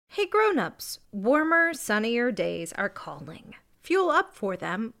Hey grown-ups, warmer, sunnier days are calling. Fuel up for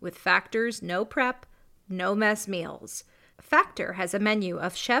them with Factor's no prep, no mess meals. Factor has a menu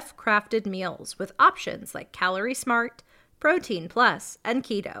of chef-crafted meals with options like Calorie Smart, Protein Plus, and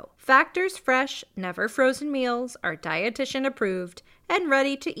Keto. Factor's fresh, never frozen meals are dietitian approved and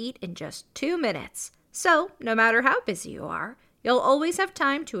ready to eat in just 2 minutes. So, no matter how busy you are, you'll always have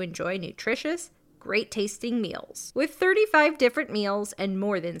time to enjoy nutritious, great-tasting meals. With 35 different meals and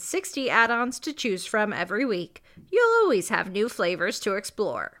more than 60 add-ons to choose from every week, you'll always have new flavors to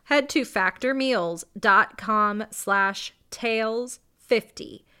explore. Head to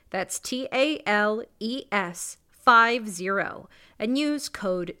factormeals.com/tales50. That's TALES 50 and use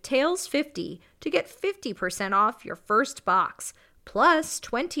code TALES50 to get 50% off your first box plus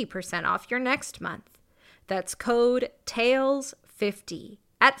 20% off your next month. That's code TALES50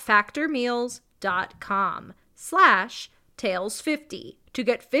 at factormeals.com/tales50 to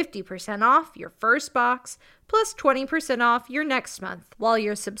get 50% off your first box plus 20% off your next month while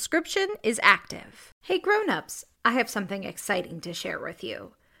your subscription is active. Hey grown-ups, I have something exciting to share with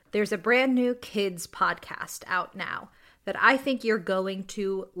you. There's a brand new kids podcast out now that I think you're going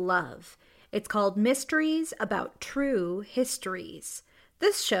to love. It's called Mysteries About True Histories.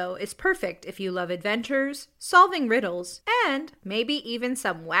 This show is perfect if you love adventures, solving riddles, and maybe even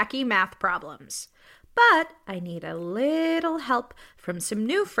some wacky math problems. But I need a little help from some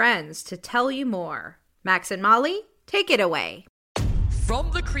new friends to tell you more. Max and Molly, take it away.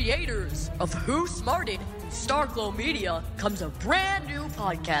 From the creators of Who Smarted, Starglow Media, comes a brand new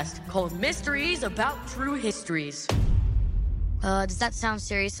podcast called Mysteries About True Histories. Does that sound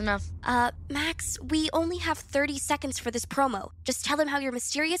serious enough? Max, we only have 30 seconds for this promo. Just tell them how your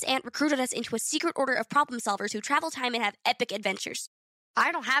mysterious aunt recruited us into a secret order of problem solvers who travel time and have epic adventures.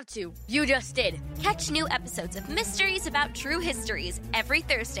 I don't have to. You just did. Catch new episodes of Mysteries About True Histories every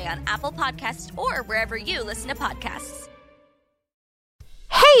Thursday on Apple Podcasts or wherever you listen to podcasts.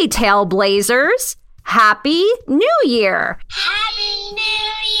 Hey, Tailblazers! Happy New Year! Happy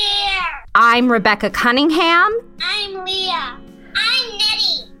New Year! I'm Rebecca Cunningham. I'm Leah. I'm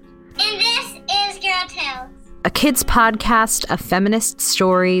Nettie. And this is Girl Tales, A kids podcast of feminist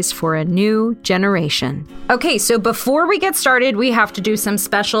stories for a new generation. Okay, so before we get started, we have to do some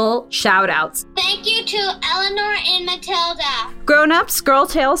special shout-outs. Thank you to Eleanor and Matilda. Grown-ups, Girl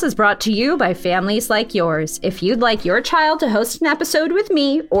Tales is brought to you by families like yours. If you'd like your child to host an episode with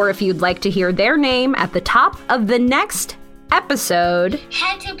me, or if you'd like to hear their name at the top of the next episode,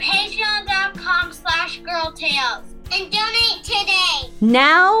 Head to patreon.com/girltales and donate today.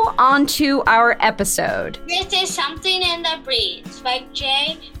 Now on to our episode. This is Something in the Breeze by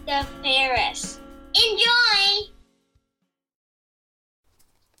Jay DeFerris. Enjoy!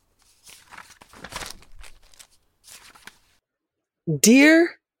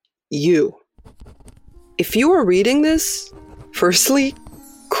 Dear you, if you are reading this, firstly,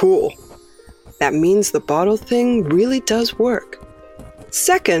 cool. That means the bottle thing really does work.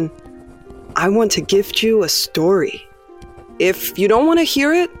 Second, I want to gift you a story. If you don't want to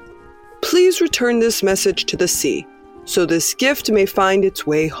hear it, please return this message to the sea so this gift may find its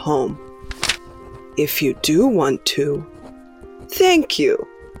way home. If you do want to, thank you.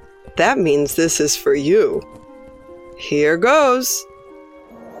 That means this is for you. Here goes.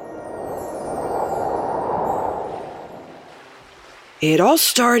 It all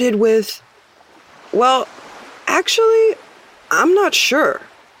started with, well, actually, I'm not sure.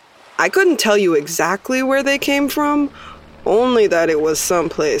 I couldn't tell you exactly where they came from, only that it was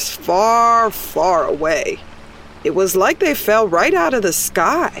someplace far, far away. It was like they fell right out of the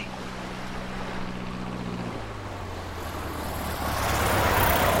sky.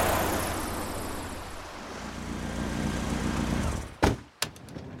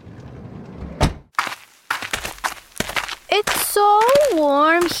 It's so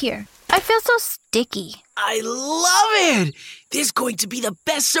warm here. I feel so sticky. I love it! This is going to be the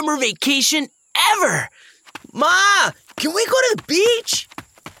best summer vacation ever! Ma, can we go to the beach?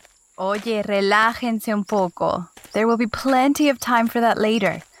 Oye, relájense un poco. There will be plenty of time for that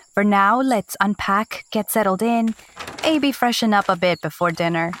later. For now, let's unpack, get settled in, maybe freshen up a bit before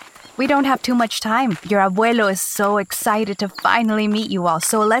dinner. We don't have too much time. Your abuelo is so excited to finally meet you all,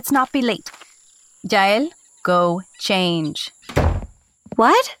 so let's not be late. Yael, go change.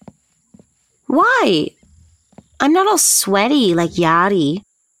 What? Why? I'm not all sweaty like Yari.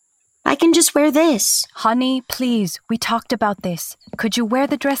 I can just wear this. Honey, please, we talked about this. Could you wear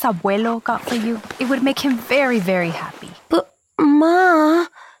the dress abuelo got for you? It would make him very, very happy. But, Ma,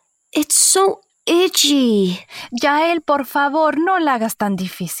 it's so itchy. Yael, por favor, no la hagas tan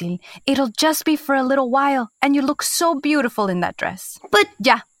difícil. It'll just be for a little while, and you look so beautiful in that dress. But...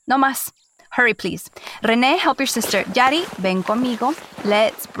 Ya, No más. Hurry, please. Renee, help your sister. Yari, ven conmigo.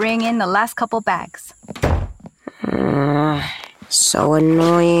 Let's bring in the last couple bags. So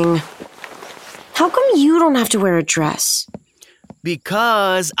annoying. How come you don't have to wear a dress?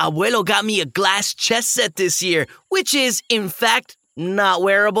 Because Abuelo got me a glass chess set this year, which is, in fact, not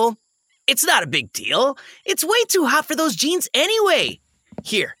wearable. It's not a big deal. It's way too hot for those jeans anyway.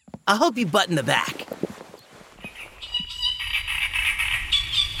 Here, I'll help you button the back.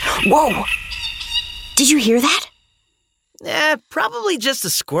 Whoa! Did you hear that? Probably just a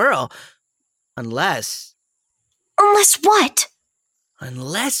squirrel. Unless what?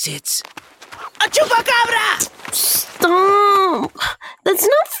 Unless it's a chupacabra! Stop! That's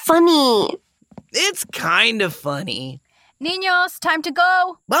not funny. It's kind of funny. Niños, time to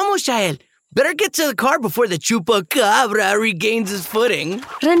go. Vamos, Yael. Better get to the car before the chupacabra regains his footing.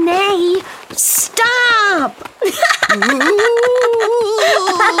 Renee, stop!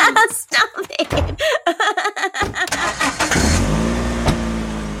 Stop it!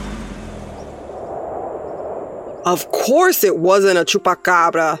 Of course it wasn't a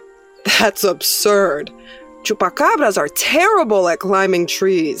chupacabra. That's absurd. Chupacabras are terrible at climbing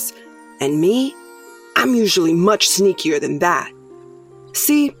trees. And me, I'm usually much sneakier than that.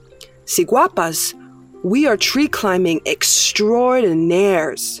 See, Siguapas, we are tree climbing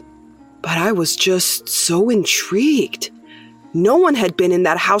extraordinaires. But I was just so intrigued. No one had been in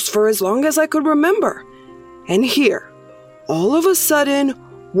that house for as long as I could remember. And here, all of a sudden,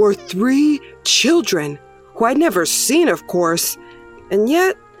 were 3 children, who I'd never seen, of course. And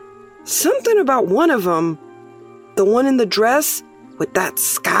yet, something about one of them, the one in the dress with that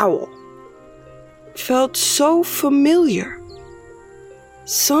scowl, felt so familiar.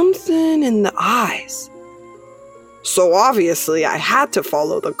 Something in the eyes. So obviously I had to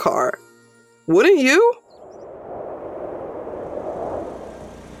follow the car. Wouldn't you?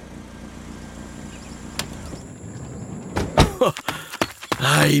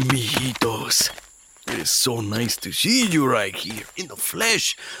 Hi, mijitos. It's so nice to see you right here in the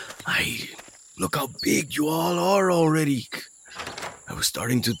flesh. Look how big you all are already. I was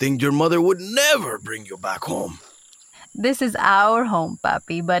starting to think your mother would never bring you back home. This is our home,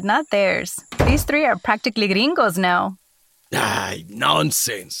 papi, but not theirs. These 3 are practically gringos now. Ay,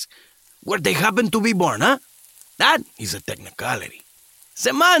 nonsense. Where they happen to be born, huh? That is a technicality.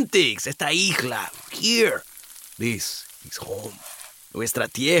 Semantics, esta isla, here. This is home. Nuestra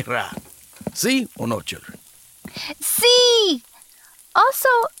tierra. ¿Sí o no, children? Sí! Also,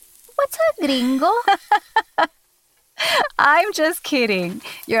 what's a gringo? I'm just kidding.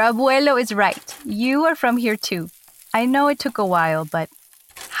 Your abuelo is right. You are from here too. I know it took a while, but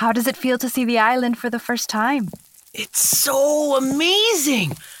how does it feel to see the island for the first time? It's so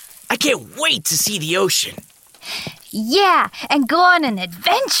amazing. I can't wait to see the ocean. Yeah, and go on an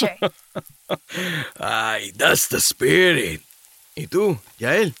adventure. Ay, that's the spirit. ¿Y tú,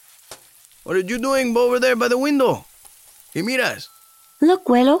 Yael? What are you doing over there by the window? ¿Qué miras? Look,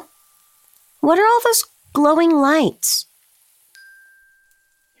 Abuelo. What are all those glowing lights?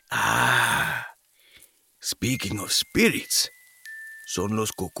 Ah, speaking of spirits, son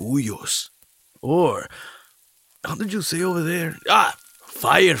los cocuyos. Or, how did you say over there?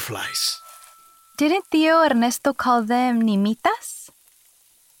 Fireflies. Didn't Tío Ernesto call them nimitas?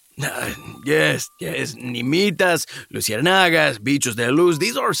 Yes, nimitas, luciérnagas, bichos de luz.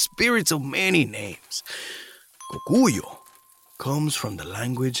 These are spirits of many names. Cocuyo comes from the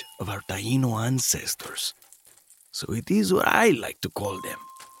language of our Taíno ancestors. So it is what I like to call them,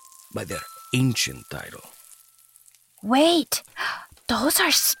 by their ancient title. Wait, those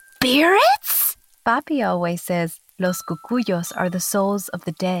are spirits? Papi always says los cucuyos are the souls of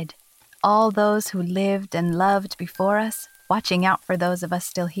the dead. All those who lived and loved before us, watching out for those of us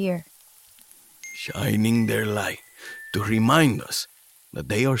still here. Shining their light to remind us that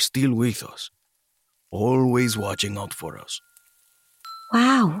they are still with us, always watching out for us.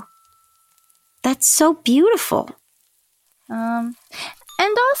 Wow. That's so beautiful. And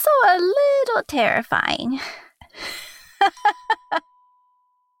also a little terrifying.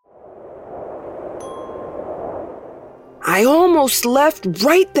 I almost left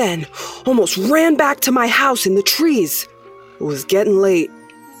right then. Almost ran back to my house in the trees. It was getting late,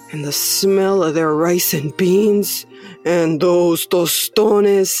 and the smell of their rice and beans and those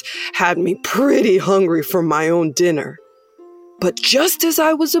tostones had me pretty hungry for my own dinner. But just as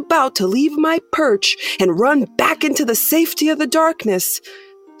I was about to leave my perch and run back into the safety of the darkness,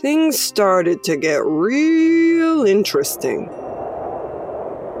 things started to get real interesting.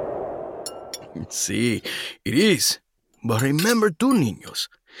 See, it is. But remember too, niños,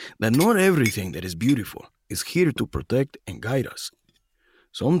 that not everything that is beautiful is here to protect and guide us.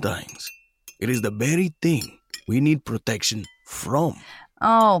 Sometimes it is the very thing we need protection from.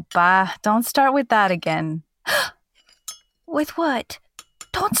 Oh, Pa, don't start with that again. With what?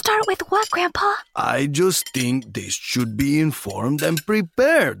 Don't start with what, Grandpa? I just think they should be informed and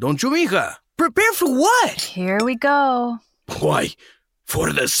prepared, don't you, mija? Prepare for what? Here we go. Why,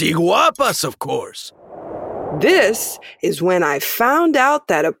 for the Siguapas, of course. This is when I found out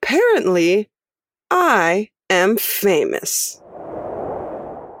that apparently I am famous.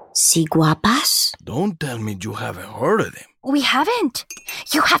 Siguapas? Don't tell me you haven't heard of them. We haven't.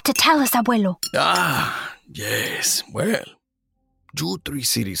 You have to tell us, Abuelo. Ah, yes. Well, you three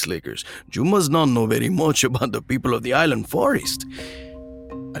city slickers, you must not know very much about the people of the island forest.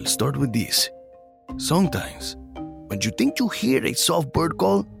 I'll start with this. Sometimes, when you think you hear a soft bird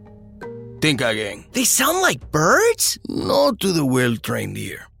call, think again. They sound like birds? Not to the well-trained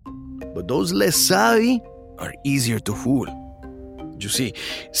ear. But those less savvy are easier to fool. You see,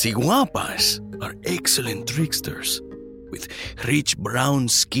 Siguapas are excellent tricksters, with rich brown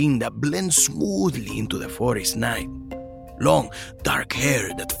skin that blends smoothly into the forest night. Long, dark hair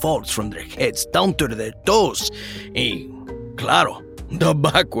that falls from their heads down to their toes. Y, claro, the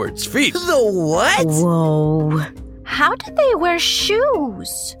backwards feet. The what? Whoa. How do they wear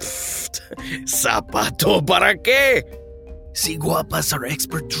shoes? Zapato para qué? Siguapas are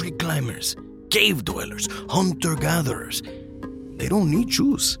expert tree climbers, cave dwellers, hunter-gatherers. They don't need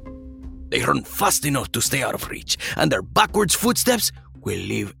shoes. They run fast enough to stay out of reach, and their backwards footsteps will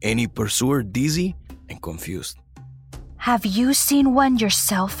leave any pursuer dizzy and confused. Have you seen one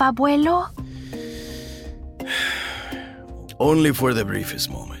yourself, Abuelo? Only for the briefest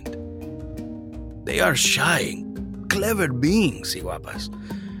moment. They are shy, clever beings, Siguapas.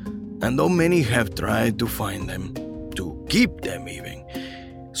 And though many have tried to find them, to keep them even,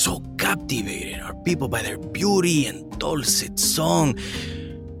 so captivating are people by their beauty and dulcet song,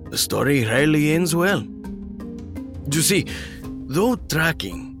 the story rarely ends well. You see, though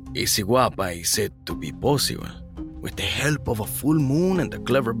tracking a Siguapa is said to be possible, with the help of a full moon and a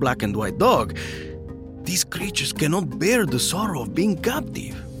clever black and white dog, these creatures cannot bear the sorrow of being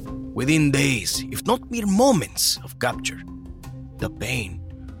captive. Within days, if not mere moments of capture, the pain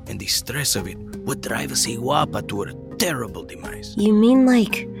and the stress of it would drive a Siguapa to a terrible demise. You mean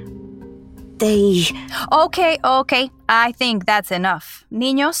like they... Okay. I think that's enough.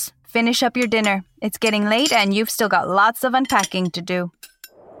 Niños, finish up your dinner. It's getting late and you've still got lots of unpacking to do.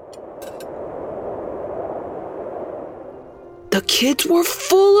 The kids were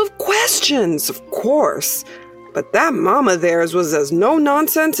full of questions, of course. But that mom of theirs was as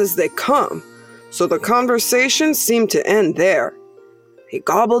no-nonsense as they come. So the conversation seemed to end there. He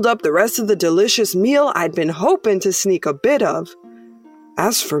gobbled up the rest of the delicious meal I'd been hoping to sneak a bit of.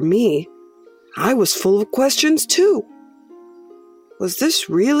 As for me, I was full of questions too. Was this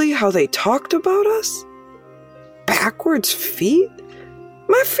really how they talked about us? Backwards feet?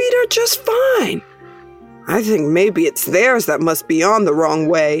 My feet are just fine. I think maybe it's theirs that must be on the wrong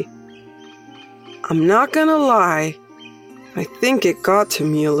way. I'm not gonna lie, I think it got to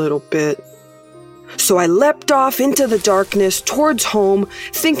me a little bit. So I leapt off into the darkness towards home,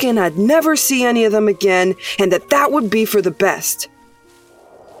 thinking I'd never see any of them again and that would be for the best.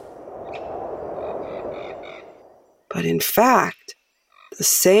 But in fact, the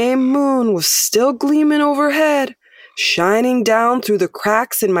same moon was still gleaming overhead, shining down through the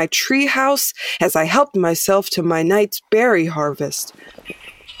cracks in my treehouse as I helped myself to my night's berry harvest.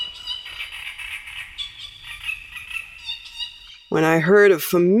 When I heard a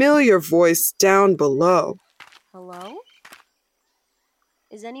familiar voice down below. Hello?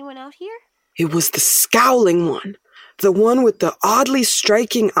 Is anyone out here? It was the scowling one, the one with the oddly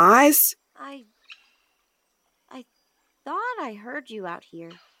striking eyes. I thought I heard you out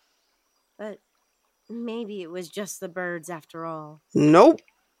here, but maybe it was just the birds after all. Nope,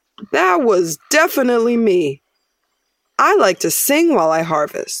 that was definitely me. I like to sing while I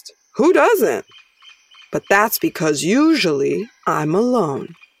harvest. Who doesn't? But that's because usually I'm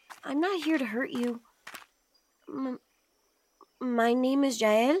alone. I'm not here to hurt you. My name is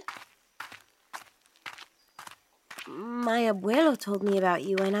Jael. My abuelo told me about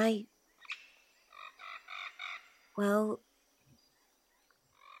you and well,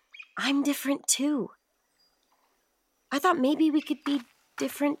 I'm different too. I thought maybe we could be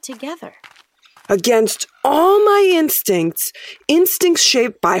different together. Against all my instincts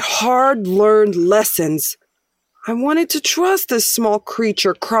shaped by hard-learned lessons, I wanted to trust this small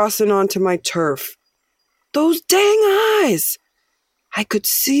creature crossing onto my turf. Those dang eyes! I could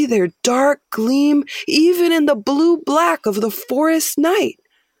see their dark gleam even in the blue-black of the forest night.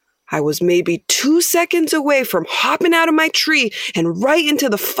 I was maybe 2 seconds away from hopping out of my tree and right into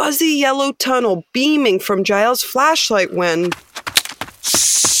the fuzzy yellow tunnel beaming from Jael's flashlight when...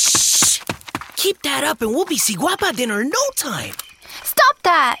 Shh! Keep that up and we'll be Siguapa dinner in no time. Stop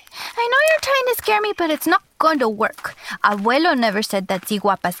that! I know you're trying to scare me, but it's not going to work. Abuelo never said that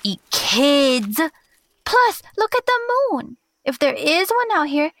Siguapas eat kids. Plus, look at the moon. If there is one out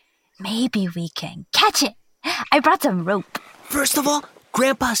here, maybe we can catch it. I brought some rope. First of all,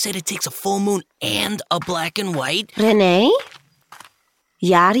 Grandpa said it takes a full moon and a black and white. Renee?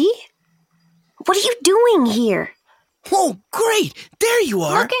 Yari? What are you doing here? Oh, great! There you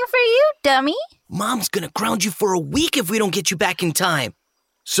are! Looking for you, dummy. Mom's gonna ground you for a week if we don't get you back in time.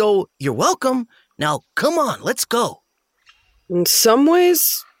 So, you're welcome. Now, come on, let's go. In some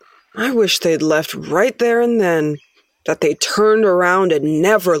ways, I wish they'd left right there and then, that they turned around and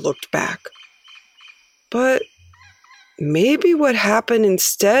never looked back. But maybe what happened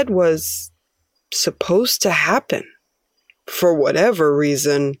instead was supposed to happen. For whatever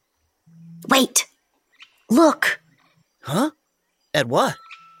reason. Wait! Look! Huh? At what?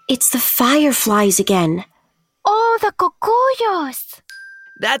 It's the fireflies again. Oh, the cocuyos.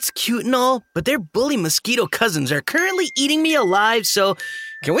 That's cute and all, but their bully mosquito cousins are currently eating me alive, so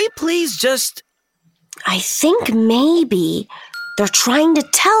can we please just... I think maybe they're trying to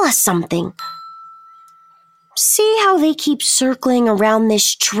tell us something. See how they keep circling around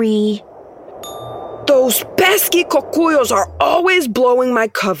this tree? Those pesky cocuyos are always blowing my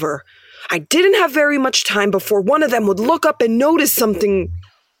cover. I didn't have very much time before one of them would look up and notice something.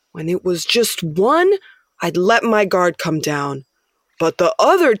 When it was just one, I'd let my guard come down. But the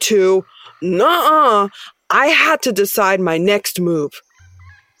other two, nuh-uh, I had to decide my next move.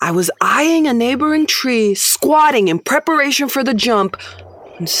 I was eyeing a neighboring tree, squatting in preparation for the jump,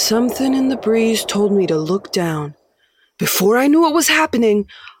 and something in the breeze told me to look down. Before I knew what was happening,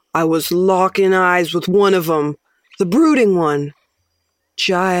 I was locking eyes with one of them, the brooding one,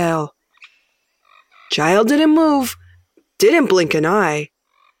 Jael. Jael didn't move, didn't blink an eye,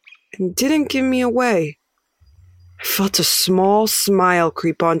 and didn't give me away. I felt a small smile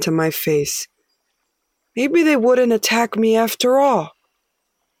creep onto my face. Maybe they wouldn't attack me after all.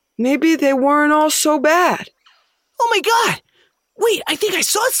 Maybe they weren't all so bad. Oh my God! Wait, I think I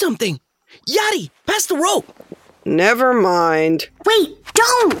saw something! Yadi, pass the rope! Never mind. Wait,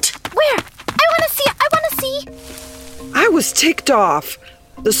 don't! Where? I want to see! I was ticked off.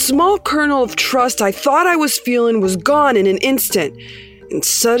 The small kernel of trust I thought I was feeling was gone in an instant, and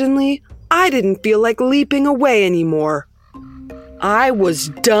suddenly I didn't feel like leaping away anymore. I was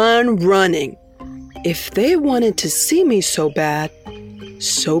done running. If they wanted to see me so bad,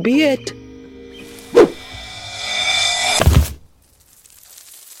 so be it.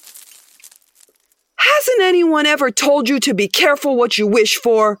 Hasn't anyone ever told you to be careful what you wish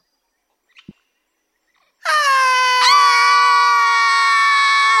for?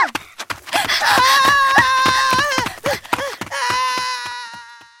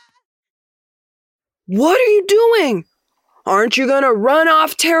 What are you doing? Aren't you gonna run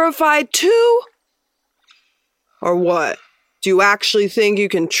off terrified too? Or what? Do you actually think you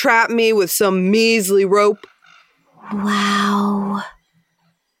can trap me with some measly rope? Wow.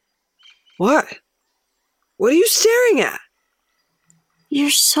 What? What are you staring at? You're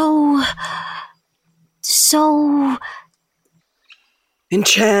so...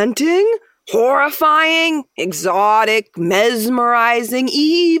 Enchanting? Horrifying? Exotic? Mesmerizing?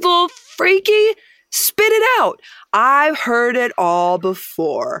 Evil? Freaky? Spit it out. I've heard it all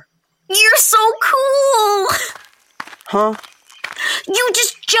before. You're so cool! Huh? You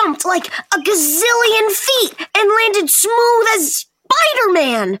just jumped like a gazillion feet and landed smooth as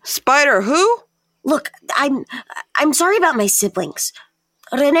Spider-Man! Spider who? Look, I'm sorry about my siblings.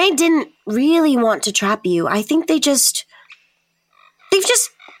 Renee didn't really want to trap you. I think they've just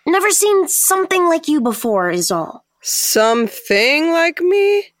never seen something like you before is all. Something like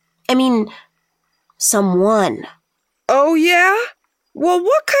me? I mean, someone. Oh, yeah? Well,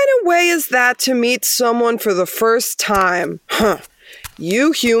 what kind of way is that to meet someone for the first time? Huh.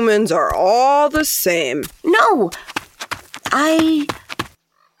 You humans are all the same. No! I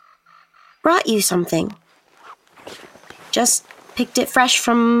brought you something. Just picked it fresh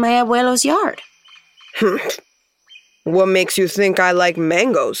from my abuelo's yard. What makes you think I like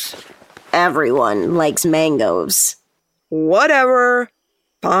mangoes? Everyone likes mangoes. Whatever.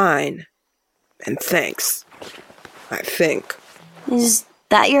 Fine. And thanks. I think. Is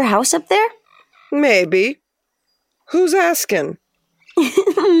that your house up there? Maybe. Who's asking?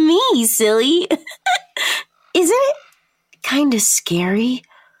 Me, silly. Isn't it kind of scary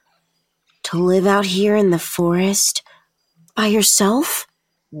to live out here in the forest by yourself?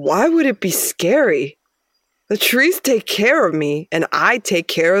 Why would it be scary? The trees take care of me, and I take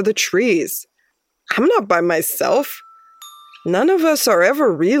care of the trees. I'm not by myself. None of us are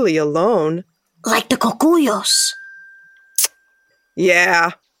ever really alone. Like the Cocuyos.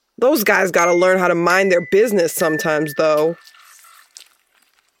 Yeah, those guys gotta learn how to mind their business sometimes, though.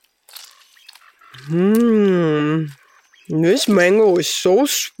 This mango is so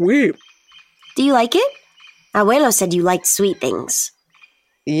sweet. Do you like it? Abuelo said you liked sweet things.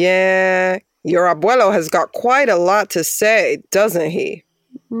 Yeah, your abuelo has got quite a lot to say, doesn't he?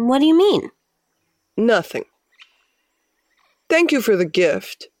 What do you mean? Nothing. Thank you for the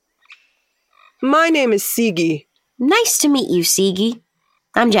gift. My name is Sigi. Nice to meet you, Sigi.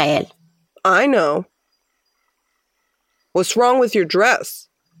 I'm Jael. I know. What's wrong with your dress?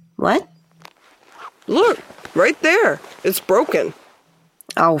 What? Look, right there. It's broken.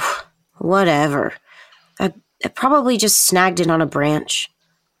 Oh, whatever. I probably just snagged it on a branch.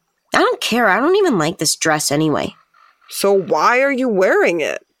 I don't care. I don't even like this dress anyway. So why are you wearing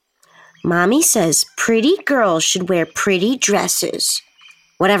it? Mommy says pretty girls should wear pretty dresses.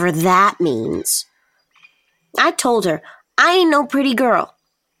 Whatever that means. I told her, I ain't no pretty girl.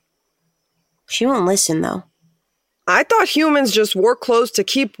 She won't listen, though. I thought humans just wore clothes to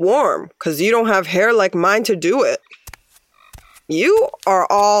keep warm, 'cause you don't have hair like mine to do it. You are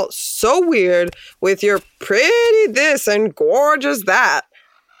all so weird with your pretty this and gorgeous that.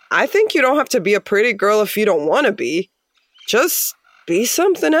 I think you don't have to be a pretty girl if you don't want to be. Just be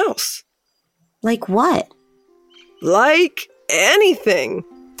something else. Like what? Like anything.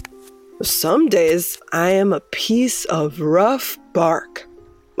 Some days I am a piece of rough bark.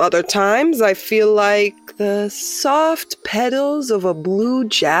 Other times I feel like the soft petals of a blue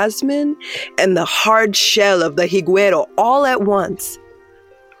jasmine and the hard shell of the higuero all at once.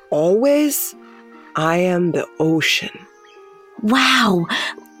 Always, I am the ocean. Wow,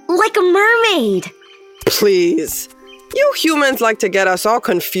 like a mermaid. Please, you humans like to get us all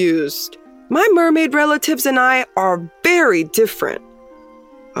confused. My mermaid relatives and I are very different.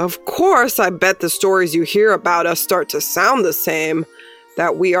 Of course, I bet the stories you hear about us start to sound the same.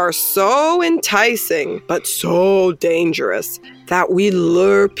 That we are so enticing, but so dangerous, that we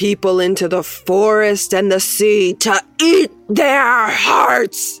lure people into the forest and the sea to eat their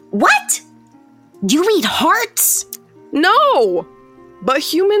hearts. What? You eat hearts? No! But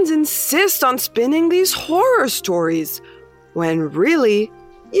humans insist on spinning these horror stories, when really,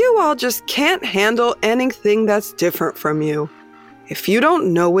 you all just can't handle anything that's different from you. If you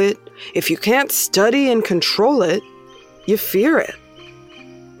don't know it, if you can't study and control it, you fear it.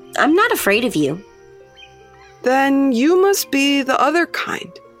 I'm not afraid of you. Then you must be the other kind.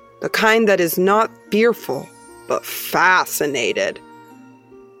 The kind that is not fearful, but fascinated.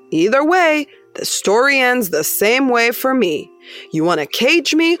 Either way, the story ends the same way for me. You want to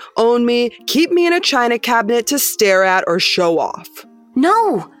cage me, own me, keep me in a china cabinet to stare at or show off.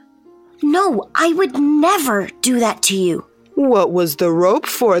 No, I would never do that to you. What was the rope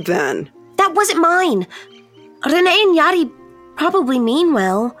for then? That wasn't mine. Renee and Yari probably mean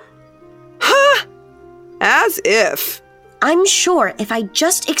well. Huh? As if. I'm sure if I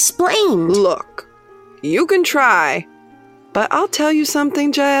just explained. Look, you can try, but I'll tell you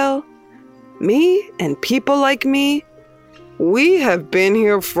something, Jael. Me and people like me, we have been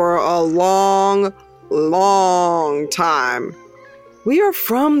here for a long, long time. We are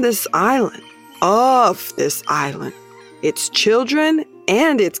from this island, of this island, its children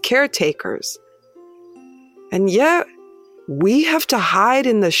and its caretakers. And yet, we have to hide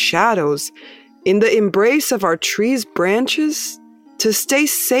in the shadows, in the embrace of our trees' branches, to stay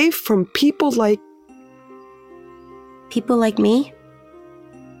safe from people like... People like me?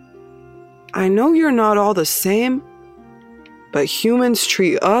 I know you're not all the same, but humans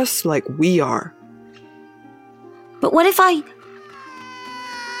treat us like we are. But what if I...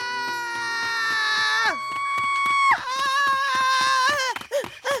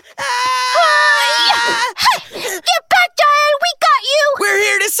 Get back, Jael! We got you! We're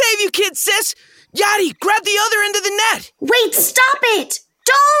here to save you, kid sis! Yadi, grab the other end of the net! Wait, stop it!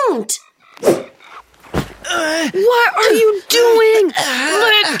 Don't! What are you doing?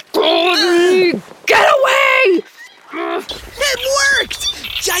 Let go of me! Get away! It worked!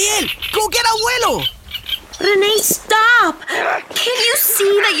 Jael, go get Abuelo! Renee, stop! Can you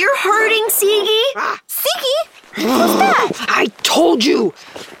see that you're hurting Sigi? Sigi? Who's that? I told you!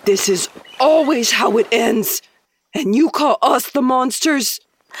 This is always how it ends. And you call us the monsters?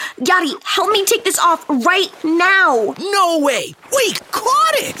 Yari, help me take this off right now! No way! We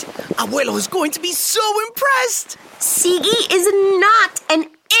caught it! Abuelo is going to be so impressed! Sigi is not an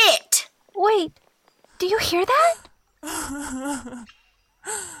it! Wait, do you hear that?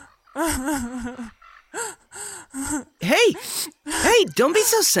 Hey, don't be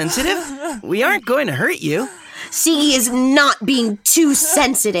so sensitive. We aren't going to hurt you. Siggy is not being too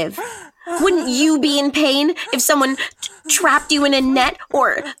sensitive. Wouldn't you be in pain if someone trapped you in a net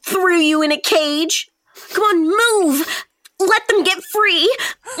or threw you in a cage? Come on, move! Let them get free!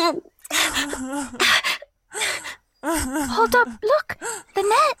 Hold up, look! The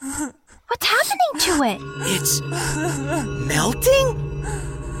net! What's happening to it? It's melting?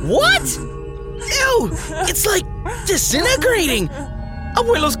 What? Ew! It's like disintegrating!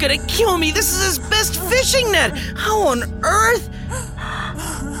 Abuelo's gonna kill me! This is his best fishing net! How on earth?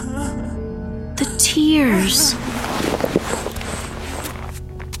 The tears.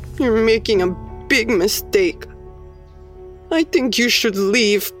 You're making a big mistake. I think you should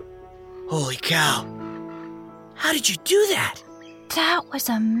leave. Holy cow. How did you do that? That was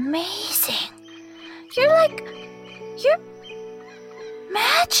amazing. You're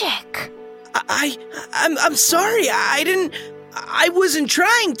magic. I'm sorry. I wasn't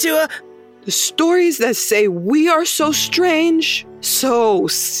trying to. The stories that say we are so strange, so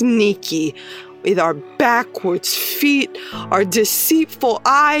sneaky, with our backwards feet, our deceitful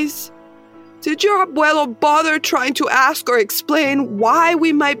eyes. Did your abuelo bother trying to ask or explain why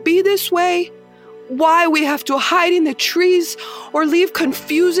we might be this way? Why we have to hide in the trees or leave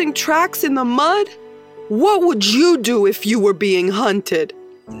confusing tracks in the mud? What would you do if you were being hunted?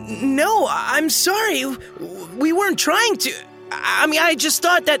 No, I'm sorry. We weren't trying to. I just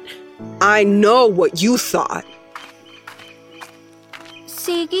thought that... I know what you thought.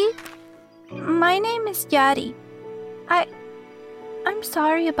 Siggy, my name is Yari. I'm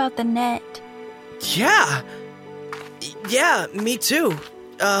sorry about the net. Yeah, me too.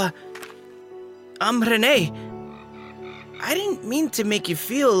 I'm Renee. I didn't mean to make you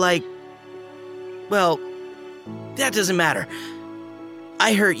feel like... Well, that doesn't matter.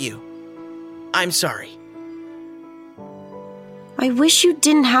 I hurt you. I'm sorry. I wish you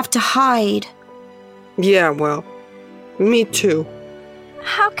didn't have to hide. Yeah, well, me too.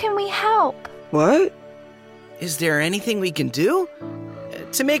 How can we help? What? Is there anything we can do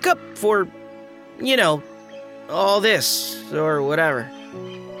to make up for, all this or whatever?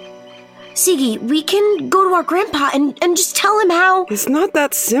 Siggy, we can go to our grandpa and just tell him how... It's not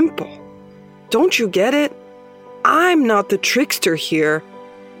that simple. Don't you get it? I'm not the trickster here,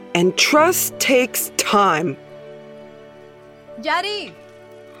 and trust takes time. Yari.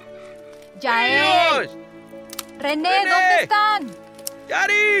 Yael. René, ¿dónde están?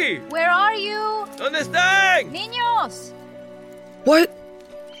 Yari. Where are you? ¿Dónde están? Niños. What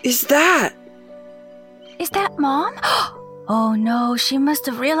is that? Is that Mom? Oh no, she must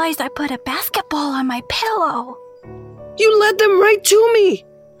have realized I put a basketball on my pillow. You led them right to me.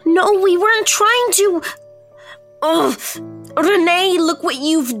 No, we weren't trying to. Oh, Renee, look what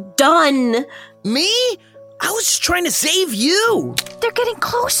you've done. Me? I was just trying to save you. They're getting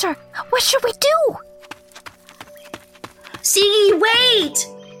closer. What should we do? Siggy, wait!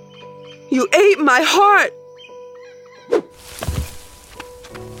 You ate my heart.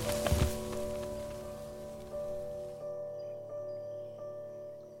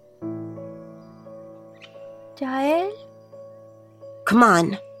 Yael? Come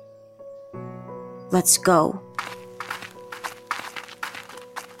on. Let's go.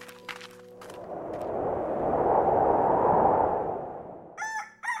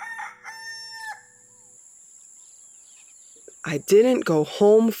 I didn't go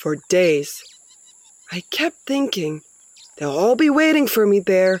home for days. I kept thinking, they'll all be waiting for me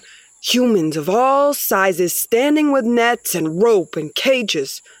there, humans of all sizes standing with nets and rope and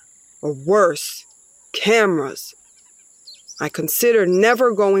cages, or worse, cameras. I considered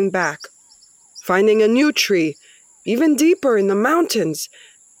never going back, finding a new tree, even deeper in the mountains,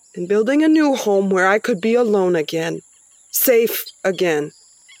 and building a new home where I could be alone again, safe again.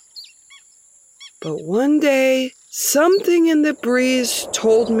 But one day, something in the breeze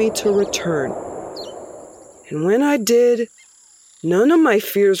told me to return. And when I did, none of my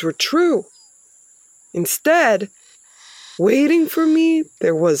fears were true. Instead, waiting for me,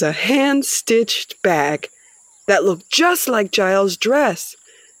 there was a hand-stitched bag that looked just like Giles' dress.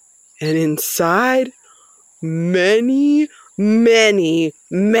 And inside, many, many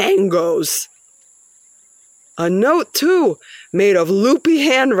mangoes. A note, too, made of loopy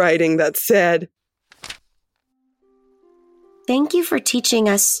handwriting that said, Thank you for teaching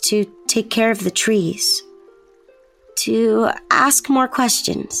us to take care of the trees, to ask more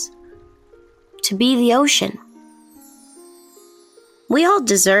questions, to be the ocean. We all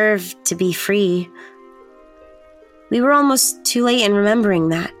deserve to be free. We were almost too late in remembering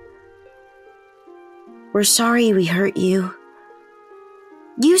that. We're sorry we hurt you.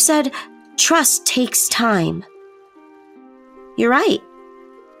 You said trust takes time. You're right.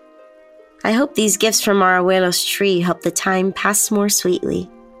 I hope these gifts from our abuelo's tree help the time pass more sweetly.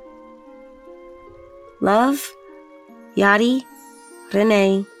 Love, Yadi,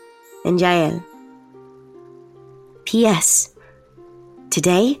 Renee, and Jael. P.S.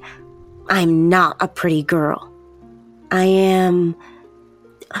 Today, I'm not a pretty girl. I am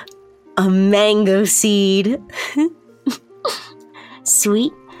a mango seed.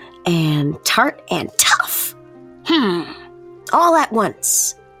 Sweet and tart and tough. All at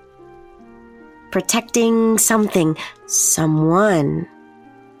once. Protecting something, someone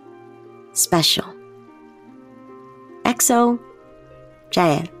special. XO,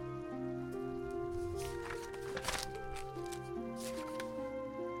 Jael.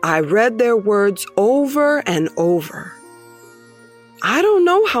 I read their words over and over. I don't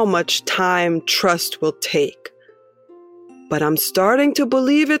know how much time trust will take, but I'm starting to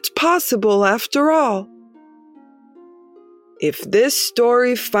believe it's possible after all. If this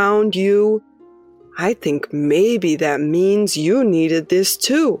story found you, I think maybe that means you needed this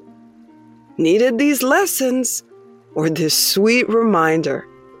too. Needed these lessons or this sweet reminder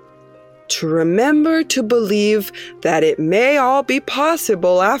to remember to believe that it may all be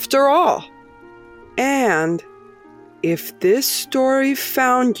possible after all. And if this story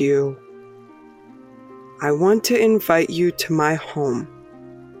found you, I want to invite you to my home.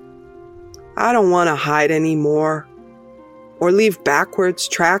 I don't want to hide anymore or leave backwards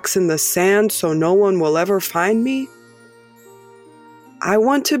tracks in the sand so no one will ever find me. I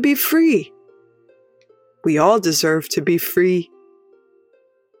want to be free. We all deserve to be free.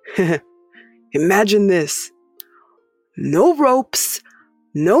 Imagine this. No ropes,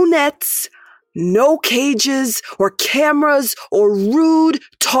 no nets, no cages or cameras or rude,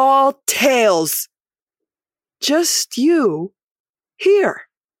 tall tales. Just you here.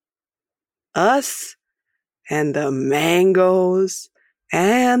 Us and the mangoes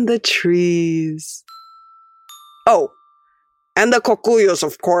and the trees. Oh, and the cocuyos,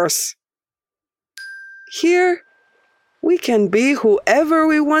 of course. Here, we can be whoever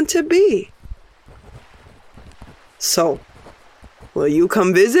we want to be. So, will you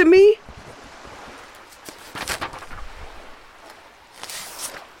come visit me?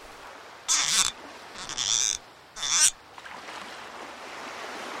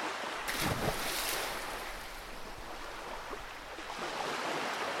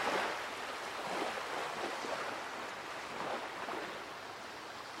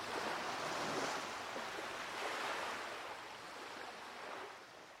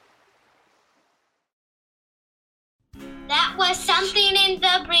 That was Something in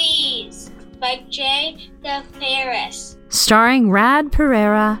the Breeze by Jay DeFerris. Starring Rad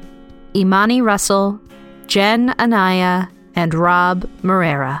Pereira, Imani Russell, Jen Anaya, and Rob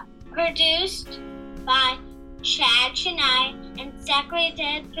Morera. Produced by Chad Chennai and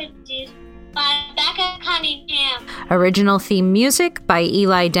executive produced by Becca Cunningham. Original theme music by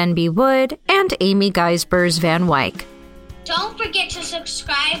Eli Denby Wood and Amy Geisbers Van Wyck. Don't forget to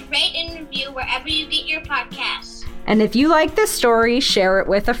subscribe, rate, and review wherever you get your podcasts. And if you like this story, share it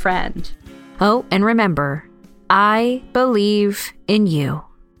with a friend. Oh, and remember, I believe in you.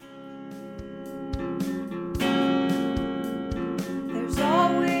 There's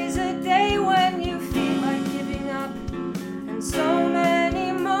always a day when you feel like giving up, and so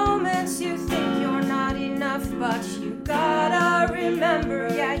many moments you think you're not enough, but you gotta remember,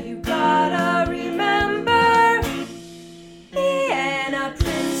 yeah, you gotta remember, being a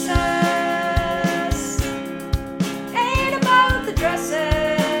princess ain't about the dresses.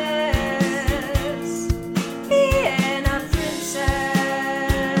 Being a princess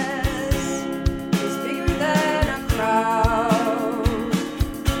is bigger than a crowd.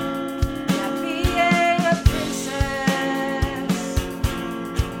 Yeah, being a princess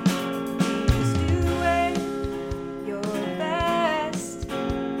means doing your best.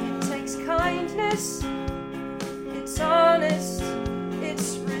 It takes kindness, it's honest,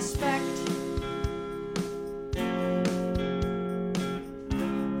 it's respect.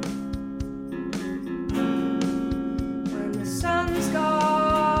 When the sun's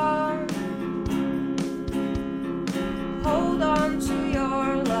gone, hold on to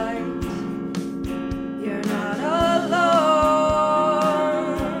your light. You're not alone.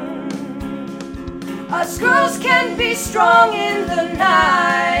 Us girls can be strong in the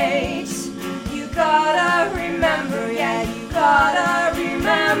night. You gotta remember, yeah, you gotta